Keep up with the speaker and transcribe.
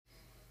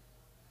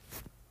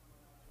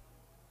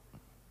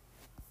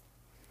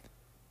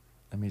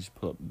me just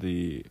pull up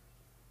the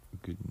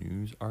Good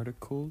News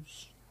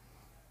articles.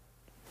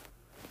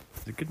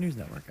 Is it Good News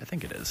Network? I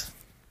think it is.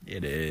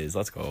 It is.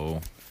 Let's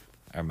go.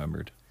 I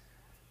remembered.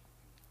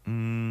 I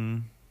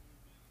think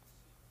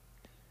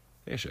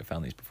I should have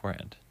found these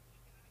beforehand.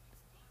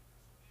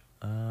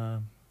 I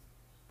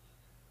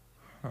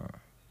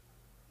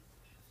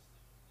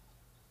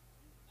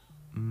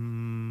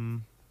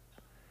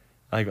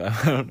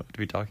don't know what to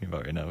be talking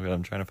about right now.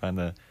 I'm trying to find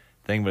the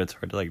thing, but it's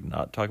hard to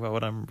not talk about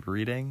what I'm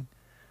reading.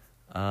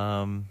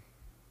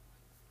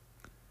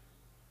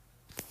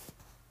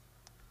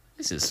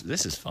 This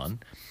is fun.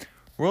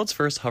 World's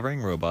first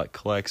hovering robot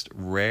collects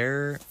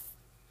rare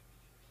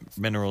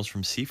minerals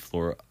from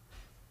seafloor,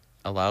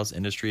 allows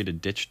industry to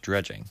ditch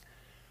dredging.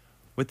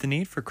 With the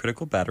need for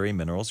critical battery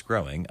minerals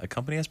growing, a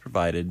company has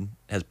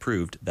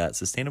proved that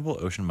sustainable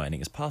ocean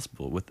mining is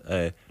possible with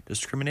a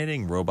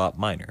discriminating robot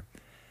miner.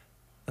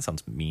 That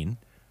sounds mean.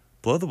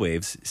 Below the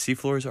waves,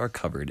 seafloors are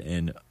covered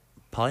in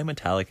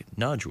polymetallic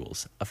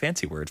nodules, a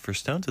fancy word for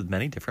stones with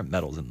many different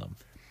metals in them.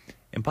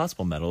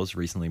 Impossible Metals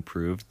recently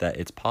proved that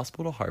it's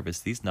possible to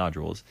harvest these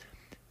nodules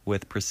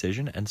with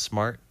precision and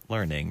smart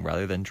learning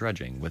rather than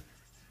dredging with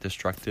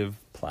destructive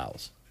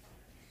plows.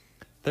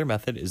 Their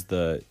method is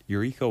the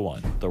Eureka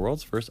 1, the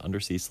world's first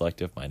undersea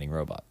selective mining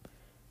robot.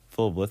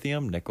 Full of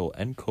lithium, nickel,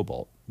 and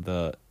cobalt,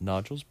 the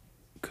nodules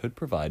could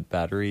provide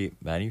battery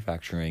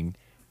manufacturing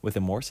with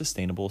a more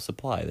sustainable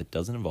supply that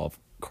doesn't involve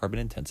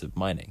carbon-intensive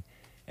mining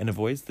and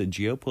avoids the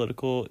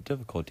geopolitical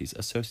difficulties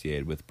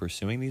associated with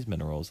pursuing these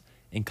minerals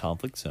in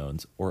conflict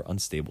zones or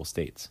unstable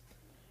states.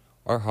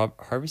 Our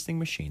harvesting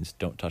machines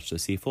don't touch the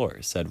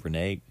seafloor, said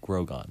Renee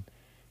Grogan,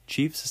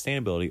 Chief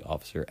Sustainability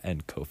Officer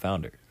and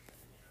co-founder.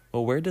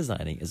 What we're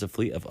designing is a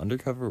fleet of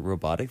undercover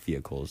robotic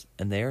vehicles,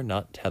 and they are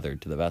not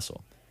tethered to the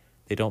vessel.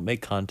 They don't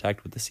make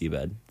contact with the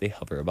seabed, they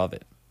hover above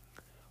it.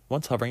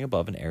 Once hovering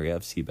above an area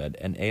of seabed,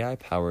 an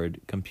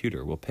AI-powered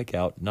computer will pick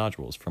out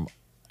nodules from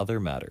other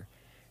matter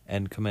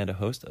and command a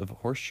host of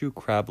horseshoe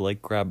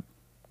crab-like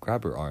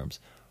grabber arms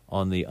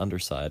on the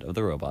underside of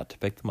the robot to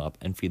pick them up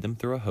and feed them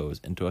through a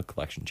hose into a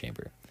collection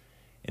chamber.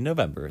 In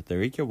November, the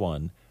Eureka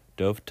 1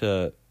 dove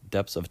to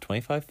depths of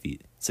 25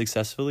 feet,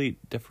 successfully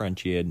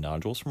differentiated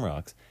nodules from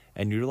rocks,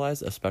 and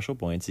utilized a special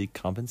buoyancy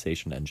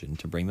compensation engine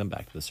to bring them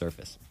back to the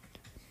surface.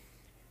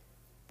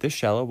 This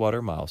shallow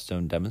water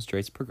milestone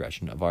demonstrates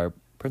progression of our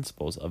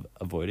principles of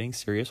avoiding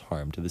serious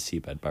harm to the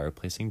seabed by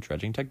replacing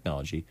dredging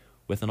technology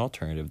with an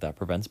alternative that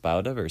prevents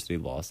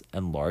biodiversity loss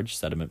and large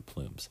sediment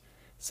plumes,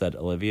 said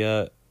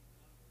Olivia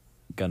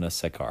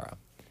Gunasekara,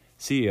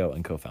 CEO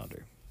and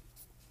co-founder.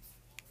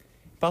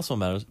 Impossible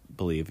Metals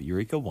believe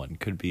Eureka 1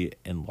 could be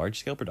in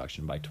large-scale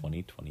production by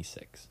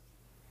 2026.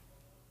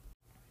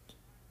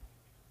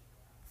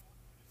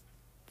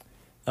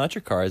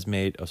 Electric car has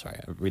made... I'll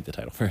read the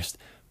title first.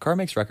 Car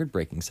makes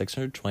record-breaking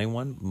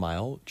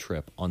 621-mile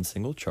trip on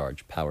single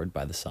charge powered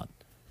by the sun.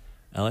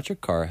 An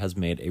electric car has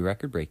made a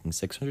record-breaking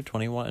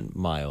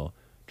 621-mile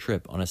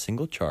trip on a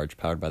single charge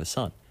powered by the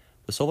sun.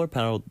 The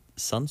solar-powered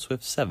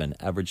SunSwift 7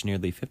 averaged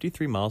nearly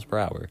 53 miles per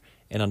hour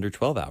in under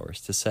 12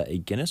 hours to set a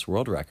Guinness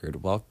World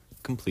Record while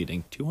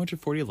completing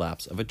 240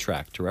 laps of a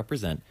track to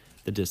represent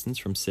the distance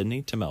from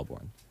Sydney to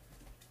Melbourne.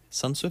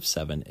 SunSwift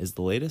 7 is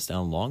the latest in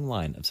a long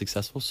line of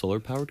successful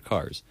solar-powered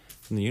cars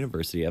from the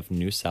University of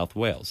New South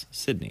Wales,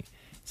 Sydney,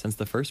 since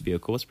the first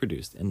vehicle was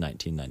produced in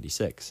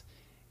 1996.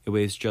 It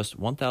weighs just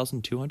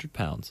 1,200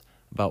 pounds,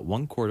 about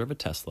 1/4 of a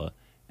Tesla,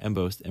 and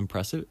boasts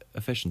impressive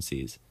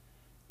efficiencies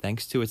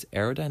thanks to its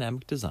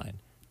aerodynamic design,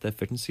 the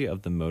efficiency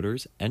of the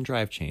motors and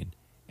drivetrain,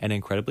 and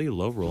incredibly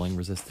low rolling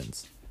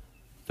resistance.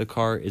 The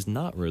car is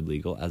not road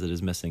legal as it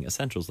is missing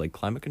essentials like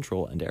climate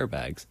control and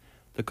airbags.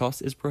 The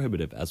cost is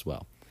prohibitive as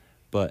well,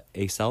 but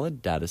a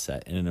solid data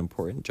set and an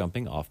important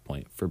jumping off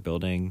point for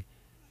building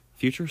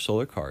future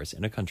solar cars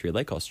in a country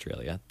like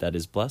Australia that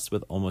is blessed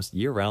with almost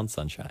year-round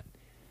sunshine.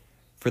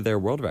 For their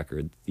world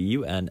record, the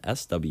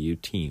UNSW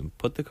team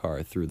put the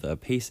car through the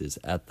paces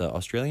at the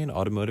Australian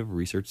Automotive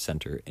Research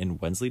Centre in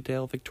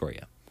Wensleydale,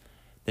 Victoria.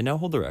 They now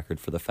hold the record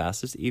for the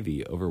fastest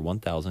EV over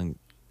 1,000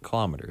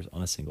 kilometers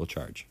on a single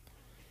charge.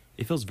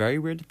 It feels very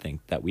weird to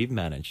think that we've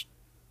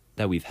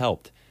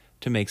helped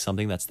to make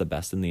something that's the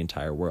best in the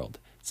entire world,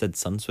 said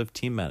SunSwift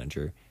team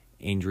manager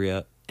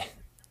Andrea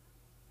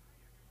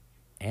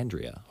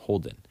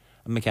Holden,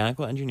 a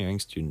mechanical engineering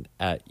student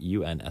at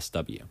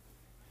UNSW.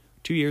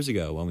 2 years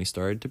ago, when we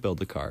started to build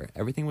the car,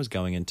 everything was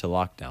going into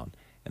lockdown,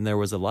 and there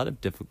was a lot of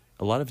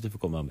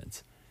difficult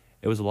moments.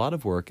 It was a lot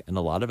of work and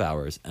a lot of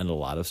hours and a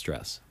lot of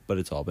stress, but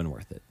it's all been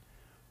worth it.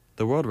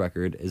 The world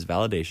record is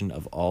validation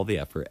of all the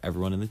effort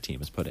everyone in the team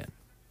has put in.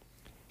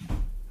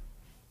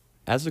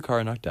 As the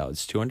car knocked out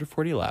its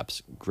 240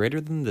 laps, greater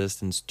than the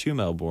distance to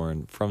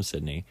Melbourne from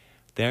Sydney,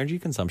 the energy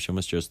consumption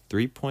was just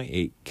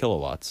 3.8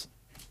 kilowatts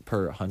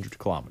per 100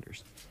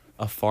 kilometers,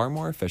 a far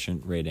more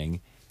efficient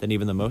rating than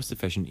even the most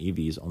efficient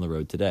EVs on the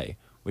road today,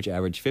 which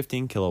average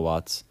 15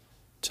 kilowatts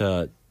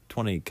to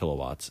 20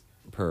 kilowatts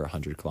per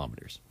 100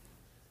 kilometers.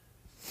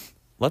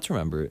 Let's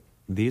remember,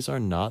 these are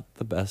not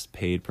the best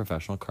paid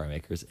professional car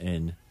makers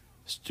in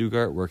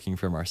Stuttgart working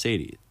for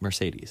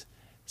Mercedes,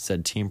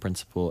 said team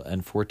principal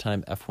and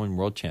four-time F1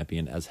 world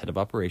champion as head of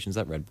operations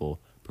at Red Bull,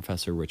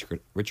 Professor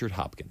Richard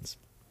Hopkins.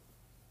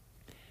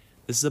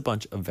 This is a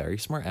bunch of very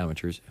smart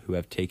amateurs who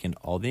have taken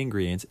all the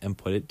ingredients and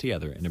put it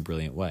together in a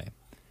brilliant way.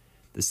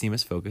 This team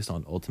is focused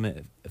on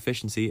ultimate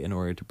efficiency in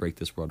order to break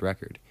this world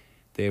record.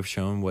 They have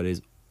shown what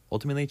is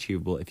ultimately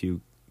achievable if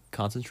you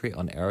concentrate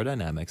on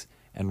aerodynamics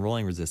and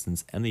rolling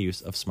resistance and the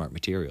use of smart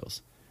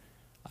materials.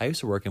 I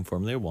used to work in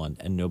Formula One,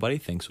 and nobody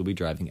thinks we'll be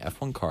driving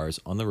F1 cars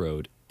on the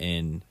road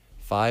in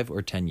 5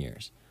 or 10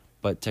 years.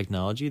 But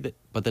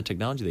the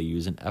technology they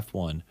use in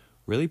F1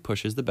 really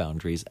pushes the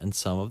boundaries, and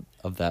some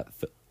of that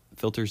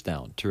filters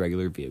down to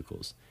regular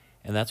vehicles.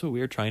 And that's what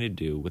we are trying to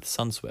do with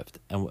SunSwift,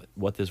 and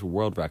what this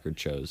world record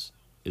shows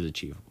is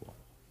achievable.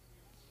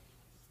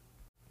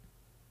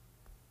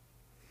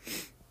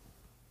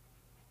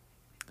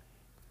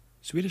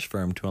 Swedish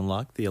firm to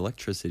unlock the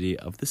electricity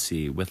of the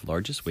sea with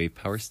largest wave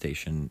power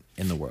station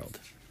in the world.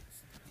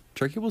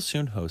 Turkey will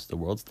soon host the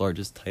world's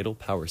largest tidal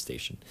power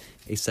station,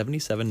 a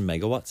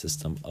 77-megawatt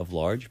system of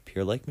large,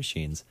 pier-like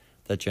machines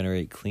that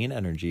generate clean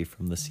energy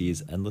from the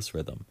sea's endless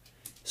rhythm.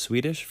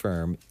 Swedish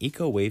firm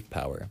Eco Wave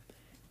Power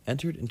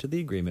entered into the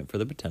agreement for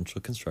the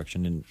potential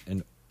construction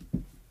in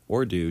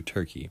Ordu,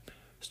 Turkey,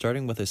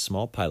 starting with a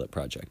small pilot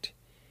project.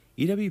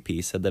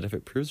 EWP said that if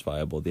it proves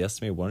viable, the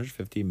estimated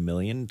 $150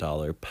 million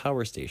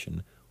power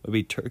station would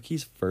be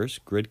Turkey's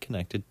first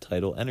grid-connected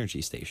tidal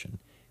energy station,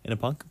 and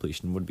upon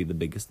completion would be the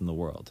biggest in the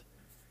world.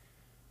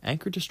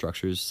 Anchored to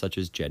structures such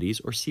as jetties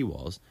or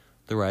seawalls,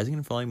 the rising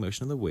and falling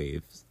motion of the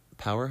waves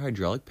power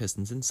hydraulic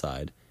pistons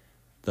inside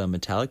the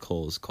metallic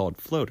hulls called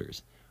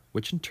floaters,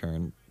 which in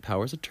turn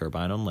powers a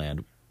turbine on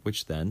land,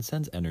 which then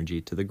sends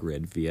energy to the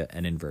grid via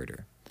an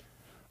inverter.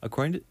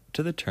 According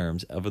to the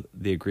terms of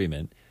the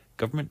agreement,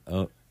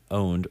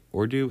 government-owned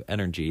Ordu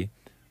Energy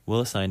will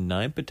assign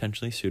 9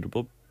 potentially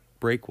suitable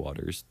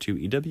breakwaters to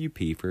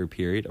EWP for a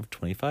period of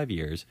 25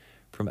 years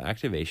from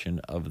activation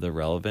of the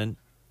relevant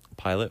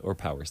pilot or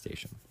power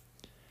station,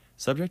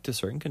 subject to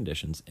certain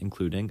conditions,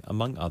 including,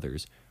 among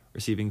others,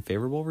 receiving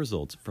favorable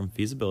results from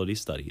feasibility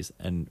studies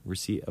and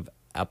receipt of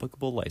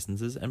applicable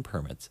licenses and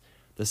permits.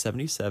 The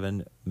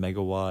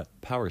 77-megawatt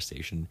power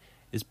station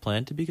is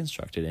planned to be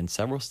constructed in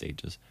several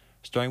stages,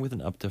 starting with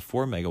an up to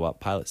 4-megawatt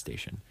pilot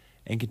station,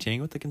 and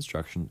continuing with the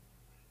construction,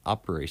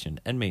 operation,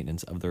 and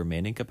maintenance of the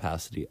remaining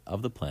capacity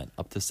of the plant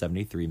up to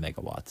 73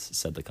 megawatts,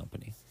 said the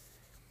company.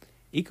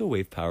 Eco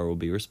Wave Power will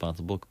be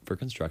responsible for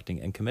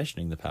constructing and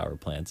commissioning the power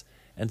plants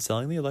and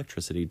selling the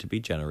electricity to be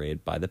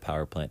generated by the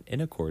power plant in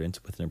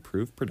accordance with an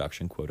approved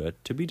production quota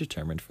to be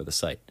determined for the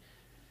site.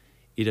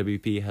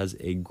 EWP has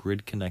a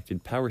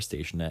grid-connected power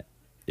station at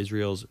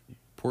Israel's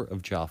Port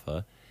of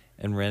Jaffa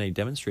and ran a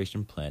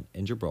demonstration plant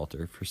in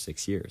Gibraltar for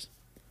 6 years.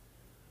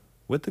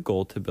 With the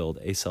goal to build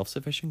a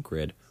self-sufficient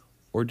grid,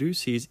 Ordu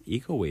sees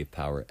Eco Wave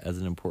Power as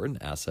an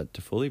important asset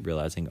to fully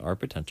realizing our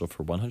potential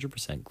for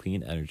 100%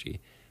 clean energy,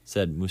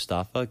 said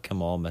Mustafa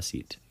Kemal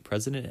Mesut,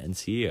 president and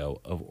CEO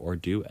of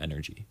Ordu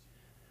Energy.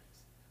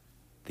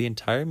 The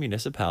entire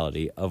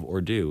municipality of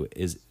Ordu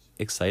is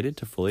excited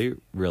to fully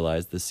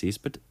realize the sea's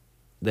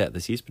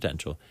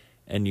potential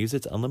and use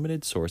its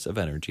unlimited source of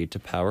energy to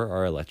power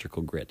our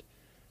electrical grid.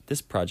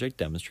 This project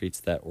demonstrates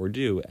that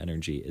Ordu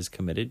Energy is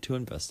committed to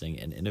investing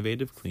in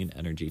innovative clean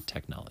energy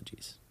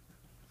technologies.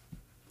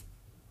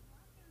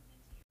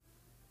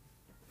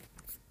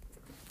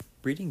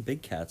 Breeding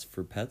big cats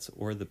for pets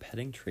or the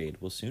petting trade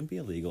will soon be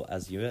illegal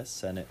as U.S.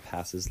 Senate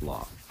passes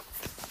law.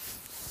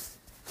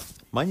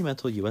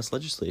 Monumental U.S.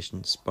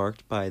 legislation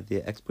sparked by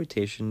the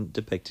exploitation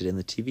depicted in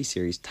the TV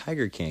series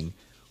Tiger King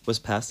was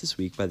passed this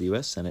week by the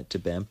U.S. Senate to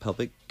ban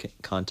public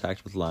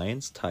contact with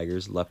lions,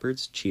 tigers,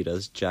 leopards,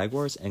 cheetahs,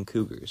 jaguars, and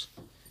cougars.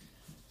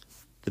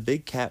 The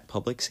Big Cat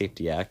Public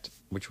Safety Act,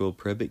 which will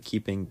prohibit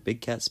keeping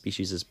big cat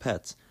species as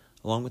pets,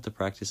 along with the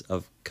practice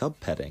of cub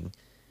petting.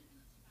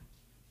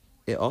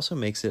 It also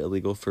makes it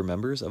illegal for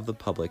members of the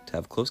public to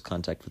have close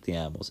contact with the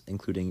animals,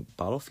 including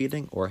bottle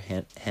feeding or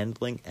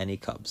handling any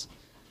cubs.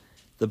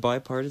 The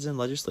bipartisan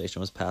legislation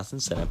was passed in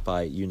Senate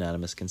by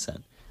unanimous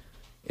consent.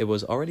 It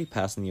was already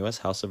passed in the U.S.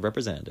 House of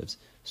Representatives,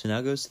 so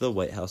now goes to the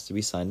White House to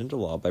be signed into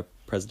law by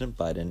President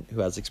Biden,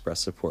 who has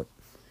expressed support.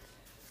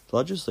 The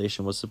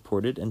legislation was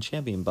supported and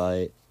championed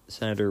by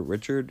Senator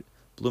Richard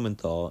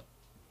Blumenthal,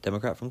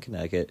 Democrat from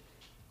Connecticut,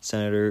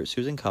 Senator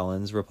Susan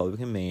Collins,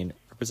 Republican Maine,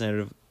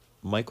 Representative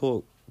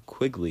Michael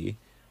Quigley,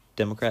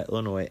 Democrat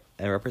Illinois,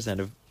 and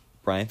Representative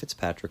Brian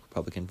Fitzpatrick,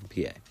 Republican from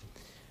PA.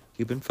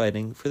 We've been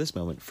fighting for this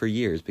moment for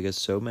years because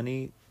so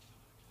many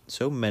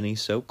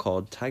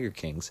so-called Tiger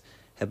Kings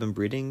have been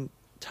breeding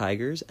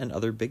tigers and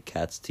other big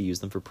cats to use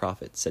them for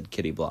profit, said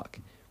Kitty Block,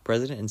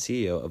 president and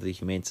CEO of the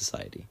Humane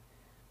Society.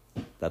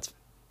 That's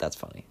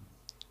funny.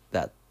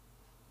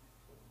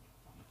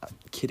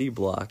 Kitty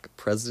Block,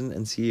 president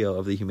and CEO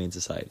of the Humane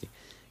Society.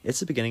 It's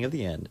the beginning of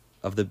the end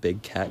of the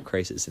big cat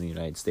crisis in the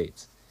United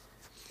States.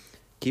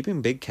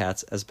 Keeping big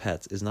cats as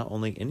pets is not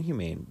only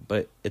inhumane,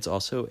 but it's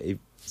also a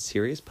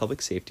serious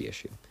public safety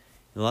issue.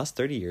 In the last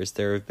 30 years,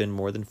 there have been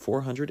more than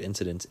 400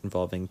 incidents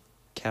involving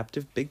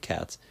captive big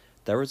cats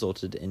that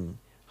resulted in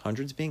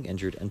hundreds being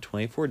injured and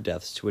 24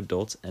 deaths to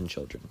adults and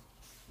children.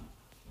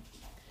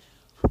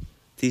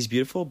 These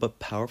beautiful but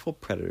powerful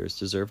predators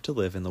deserve to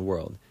live in the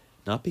world,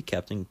 not be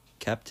kept in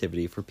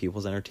captivity for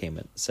people's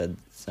entertainment, said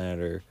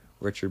Senator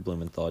Richard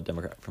Blumenthal, a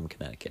Democrat from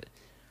Connecticut.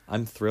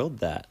 I'm thrilled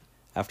that,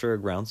 after a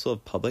groundswell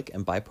of public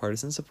and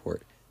bipartisan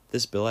support,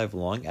 this bill I've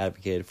long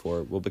advocated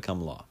for will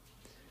become law.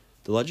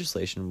 The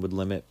legislation would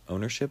limit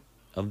ownership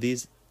of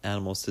these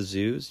animals to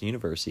zoos,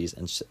 universities,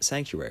 and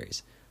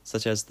sanctuaries,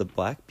 such as the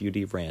Black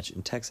Beauty Ranch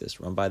in Texas,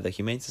 run by the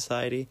Humane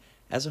Society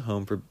as a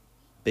home for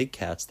big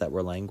cats that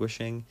were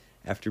languishing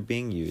after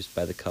being used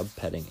by the cub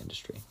petting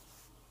industry.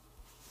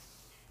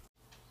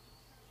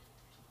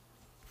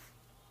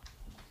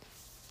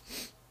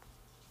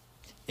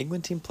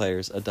 England team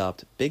players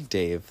adopt Big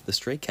Dave, the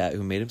stray cat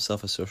who made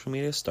himself a social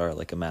media star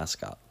like a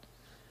mascot.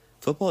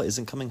 Football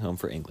isn't coming home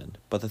for England,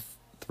 but the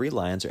Three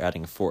Lions are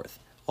adding a fourth,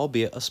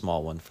 albeit a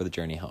small one, for the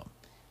journey home.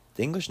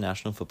 The English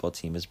national football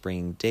team is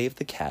bringing Dave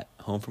the cat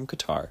home from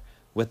Qatar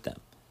with them.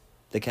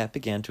 The cat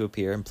began to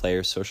appear in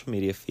players' social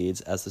media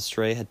feeds as the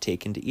stray had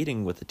taken to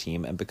eating with the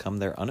team and become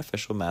their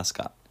unofficial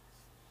mascot.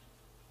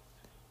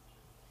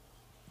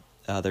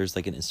 There's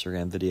like an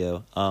Instagram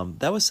video.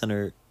 That was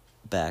center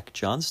back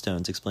John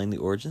Stones explaining the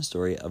origin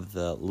story of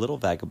the Little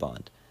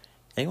Vagabond.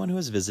 Anyone who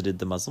has visited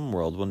the Muslim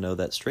world will know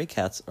that stray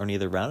cats are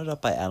neither rounded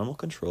up by animal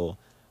control,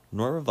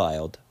 nor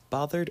reviled,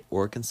 bothered,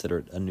 or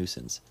considered a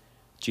nuisance.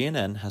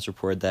 GNN has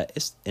reported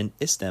that in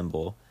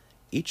Istanbul,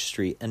 each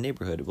street and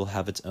neighborhood will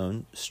have its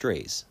own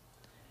strays,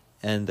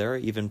 and there are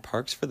even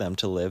parks for them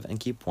to live and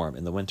keep warm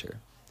in the winter.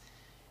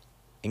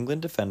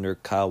 England defender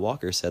Kyle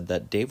Walker said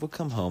that Dave would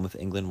come home if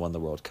England won the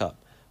World Cup,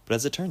 but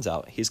as it turns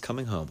out, he's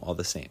coming home all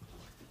the same,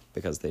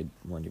 because they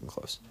weren't even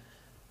close.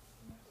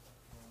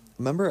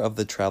 A member of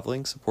the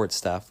traveling support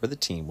staff for the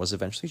team was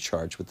eventually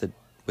charged with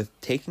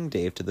taking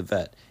Dave to the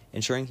vet,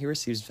 ensuring he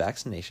receives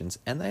vaccinations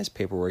and that his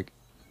paperwork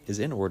is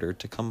in order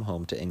to come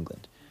home to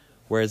England,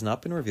 where it has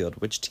not been revealed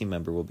which team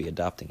member will be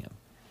adopting him.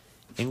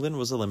 England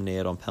was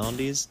eliminated on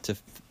penalties to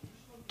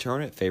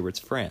tournament favorites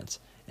France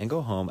and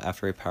go home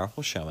after a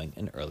powerful showing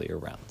in earlier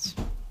rounds.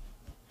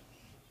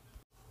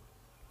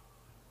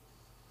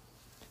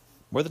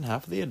 More than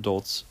half of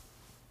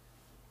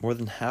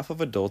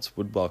adults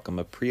would welcome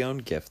a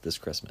pre-owned gift this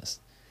Christmas.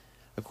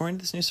 According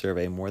to this new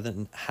survey, more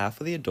than half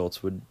of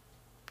adults would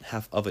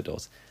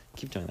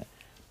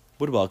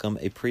welcome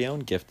a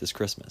pre-owned gift this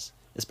Christmas,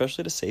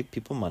 especially to save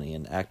people money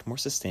and act more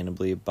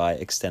sustainably by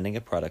extending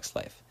a product's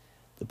life.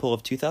 The poll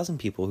of 2,000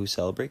 people who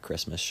celebrate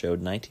Christmas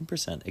showed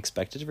 19%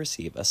 expected to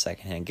receive a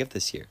secondhand gift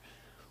this year,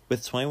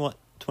 with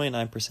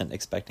 29%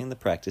 expecting the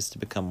practice to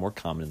become more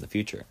common in the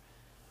future.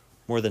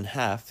 More than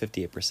half,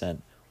 58%,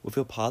 would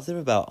feel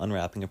positive about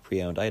unwrapping a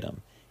pre-owned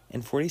item,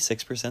 and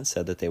 46%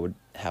 said that they would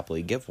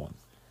happily give one.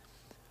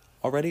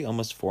 Already,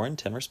 almost 4 in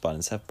 10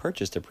 respondents have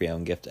purchased a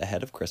pre-owned gift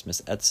ahead of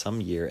Christmas at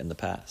some year in the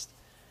past.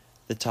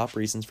 The top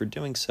reasons for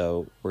doing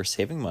so were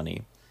saving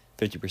money,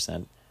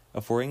 50%,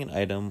 affording an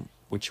item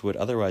which would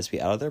otherwise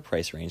be out of their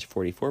price range,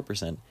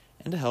 44%,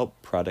 and to help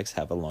products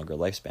have a longer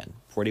lifespan,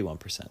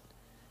 41%.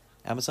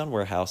 Amazon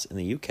Warehouse in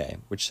the UK,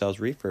 which sells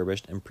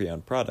refurbished and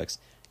pre-owned products,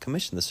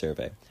 commissioned the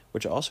survey,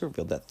 which also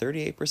revealed that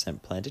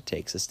 38% plan to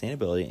take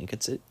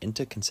sustainability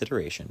into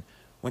consideration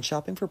when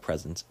shopping for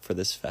presents for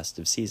this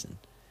festive season.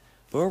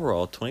 But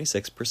overall,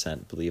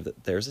 26% believe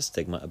that there's a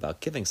stigma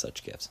about giving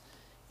such gifts.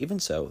 Even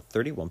so,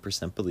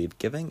 31% believe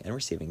giving and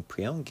receiving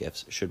pre-owned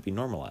gifts should be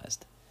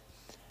normalized.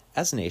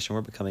 As a nation,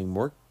 we're becoming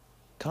more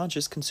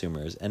conscious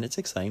consumers, and it's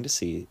exciting to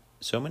see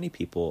so many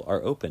people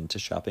are open to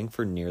shopping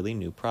for nearly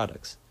new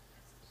products,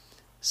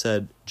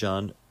 said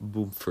John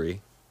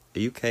Boomfrey,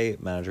 a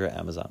UK manager at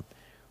Amazon.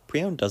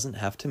 Pre-owned doesn't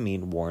have to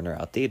mean worn or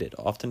outdated.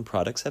 Often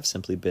products have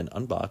simply been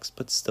unboxed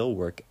but still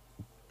work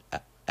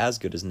as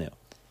good as new.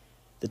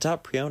 The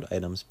top pre-owned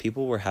items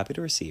people were happy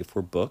to receive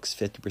were books,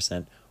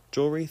 50%,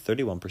 jewelry,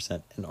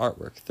 31%, and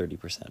artwork,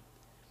 30%.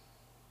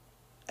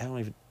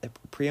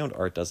 Pre-owned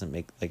art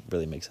doesn't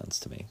really make sense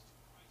to me.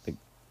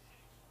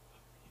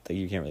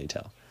 You can't really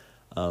tell.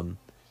 And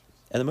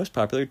the most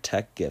popular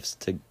tech gifts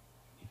to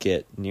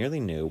get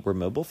nearly new were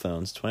mobile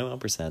phones,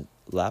 21%,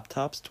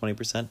 laptops,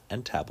 20%,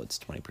 and tablets,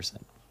 20%.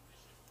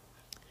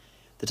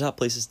 The top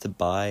places to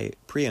buy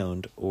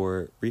pre-owned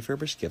or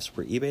refurbished gifts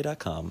were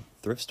eBay.com,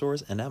 thrift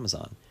stores, and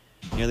Amazon.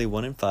 Nearly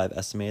 1 in 5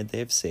 estimated they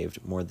have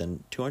saved more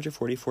than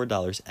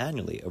 $244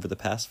 annually over the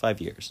past 5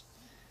 years.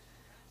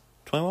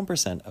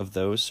 21% of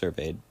those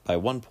surveyed by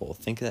one poll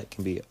think that it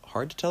can be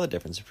hard to tell the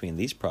difference between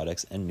these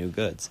products and new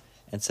goods,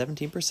 and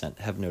 17%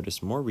 have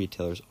noticed more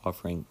retailers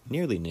offering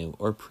nearly new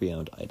or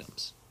pre-owned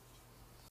items.